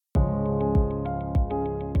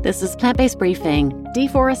This is Plant-Based Briefing,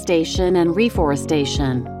 Deforestation and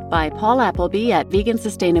Reforestation by Paul Appleby at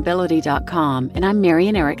vegansustainability.com, and I'm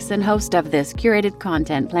Marian Erickson, host of this curated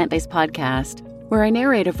content plant-based podcast, where I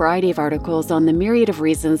narrate a variety of articles on the myriad of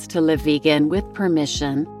reasons to live vegan with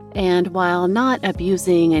permission. And while not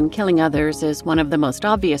abusing and killing others is one of the most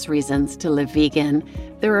obvious reasons to live vegan,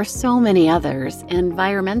 there are so many others,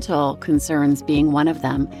 environmental concerns being one of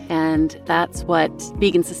them, and that's what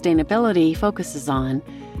Vegan Sustainability focuses on.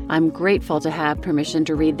 I'm grateful to have permission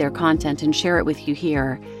to read their content and share it with you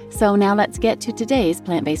here. So now let's get to today's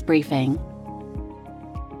plant-based briefing.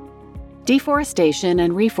 Deforestation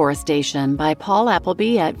and Reforestation by Paul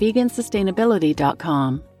Appleby at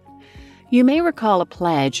vegansustainability.com. You may recall a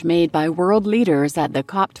pledge made by world leaders at the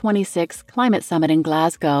COP26 Climate Summit in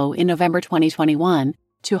Glasgow in November 2021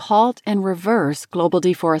 to halt and reverse global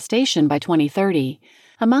deforestation by 2030.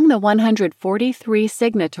 Among the 143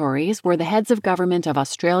 signatories were the heads of government of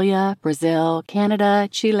Australia, Brazil, Canada,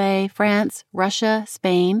 Chile, France, Russia,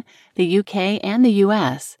 Spain, the UK, and the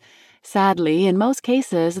US. Sadly, in most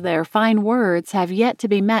cases, their fine words have yet to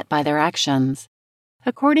be met by their actions.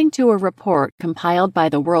 According to a report compiled by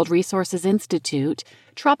the World Resources Institute,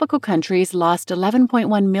 tropical countries lost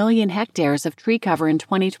 11.1 million hectares of tree cover in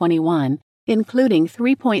 2021, including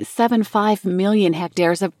 3.75 million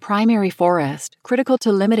hectares of primary forest, critical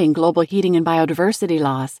to limiting global heating and biodiversity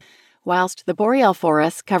loss, whilst the boreal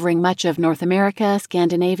forests covering much of North America,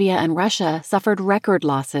 Scandinavia, and Russia suffered record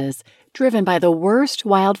losses, driven by the worst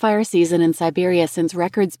wildfire season in Siberia since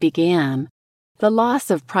records began. The loss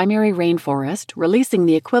of primary rainforest, releasing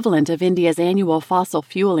the equivalent of India's annual fossil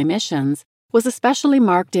fuel emissions, was especially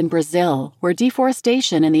marked in Brazil, where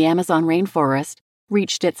deforestation in the Amazon rainforest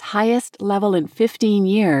reached its highest level in 15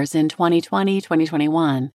 years in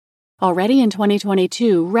 2020-2021. Already in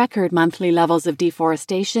 2022, record monthly levels of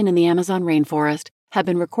deforestation in the Amazon rainforest have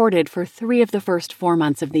been recorded for 3 of the first 4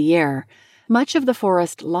 months of the year. Much of the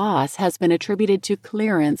forest loss has been attributed to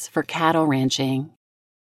clearance for cattle ranching.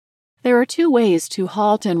 There are 2 ways to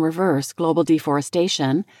halt and reverse global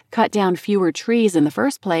deforestation: cut down fewer trees in the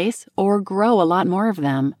first place, or grow a lot more of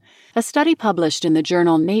them. A study published in the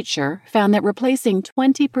journal Nature found that replacing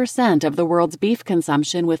 20% of the world's beef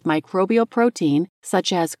consumption with microbial protein,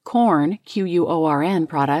 such as corn, QUORN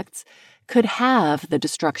products, could halve the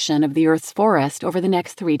destruction of the Earth's forest over the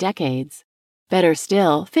next 3 decades. Better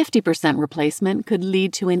still, 50% replacement could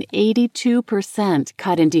lead to an 82%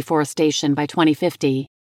 cut in deforestation by 2050.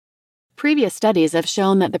 Previous studies have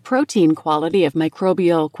shown that the protein quality of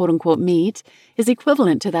microbial quote-unquote meat is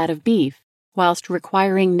equivalent to that of beef, whilst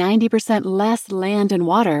requiring 90% less land and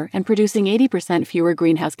water and producing 80% fewer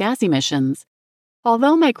greenhouse gas emissions.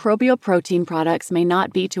 Although microbial protein products may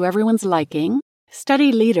not be to everyone's liking,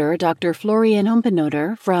 study leader Dr. Florian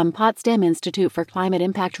Humpenotter from Potsdam Institute for Climate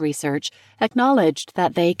Impact Research acknowledged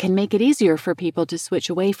that they can make it easier for people to switch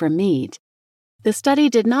away from meat. The study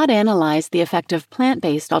did not analyze the effect of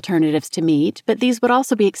plant-based alternatives to meat, but these would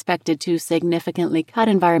also be expected to significantly cut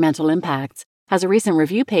environmental impacts, as a recent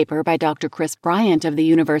review paper by Dr. Chris Bryant of the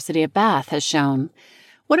University of Bath has shown.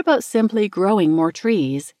 What about simply growing more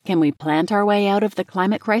trees? Can we plant our way out of the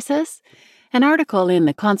climate crisis? An article in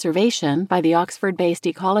The Conservation by the Oxford-based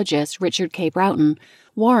ecologist Richard K. Broughton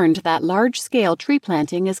warned that large-scale tree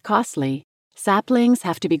planting is costly. Saplings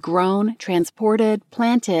have to be grown, transported,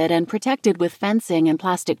 planted, and protected with fencing and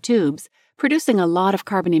plastic tubes, producing a lot of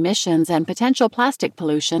carbon emissions and potential plastic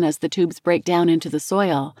pollution as the tubes break down into the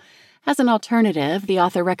soil. As an alternative, the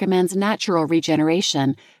author recommends natural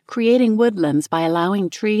regeneration, creating woodlands by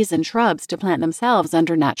allowing trees and shrubs to plant themselves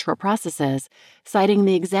under natural processes, citing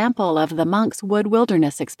the example of the Monk's Wood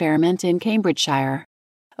Wilderness experiment in Cambridgeshire.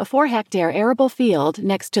 A 4-hectare arable field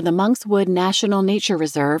next to the Monk's Wood National Nature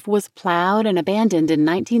Reserve was plowed and abandoned in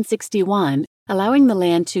 1961, allowing the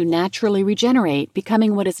land to naturally regenerate,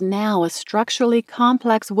 becoming what is now a structurally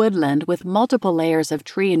complex woodland with multiple layers of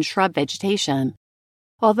tree and shrub vegetation.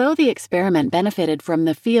 Although the experiment benefited from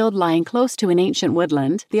the field lying close to an ancient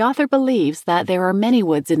woodland, the author believes that there are many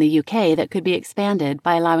woods in the UK that could be expanded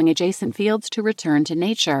by allowing adjacent fields to return to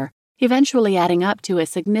nature, eventually adding up to a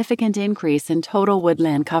significant increase in total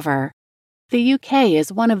woodland cover. The UK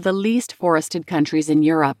is one of the least forested countries in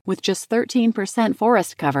Europe, with just 13%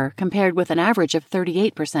 forest cover compared with an average of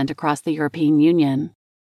 38% across the European Union.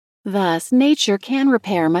 Thus, nature can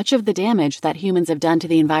repair much of the damage that humans have done to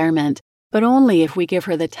the environment, but only if we give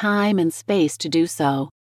her the time and space to do so,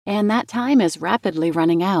 and that time is rapidly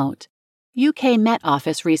running out. UK Met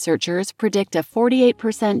Office researchers predict a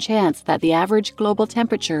 48% chance that the average global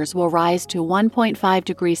temperatures will rise to 1.5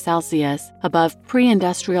 degrees Celsius above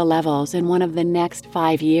pre-industrial levels in one of the next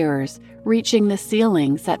 5 years, reaching the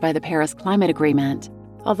ceiling set by the Paris Climate Agreement.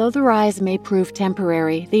 Although the rise may prove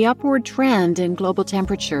temporary, the upward trend in global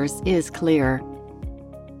temperatures is clear.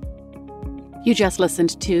 You just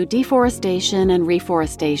listened to Deforestation and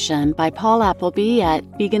Reforestation by Paul Appleby at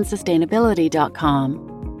vegansustainability.com.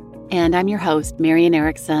 And I'm your host, Marian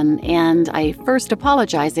Erickson, and I first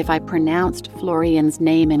apologize if I pronounced Florian's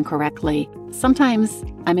name incorrectly. Sometimes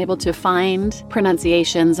I'm able to find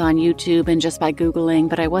pronunciations on YouTube and just by Googling,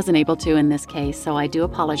 but I wasn't able to in this case, so I do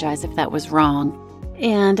apologize if that was wrong.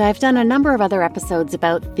 And I've done a number of other episodes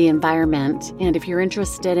about the environment, and if you're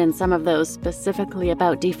interested in some of those specifically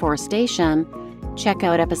about deforestation, check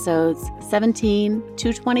out episodes 17,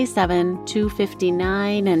 227,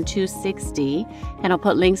 259, and 260, and I'll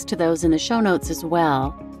put links to those in the show notes as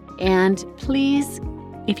well. And please,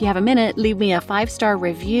 if you have a minute, leave me a 5-star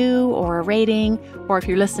review or a rating, or if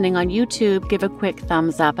you're listening on YouTube, give a quick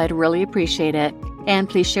thumbs up. I'd really appreciate it. And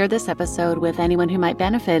please share this episode with anyone who might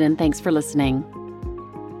benefit, and thanks for listening.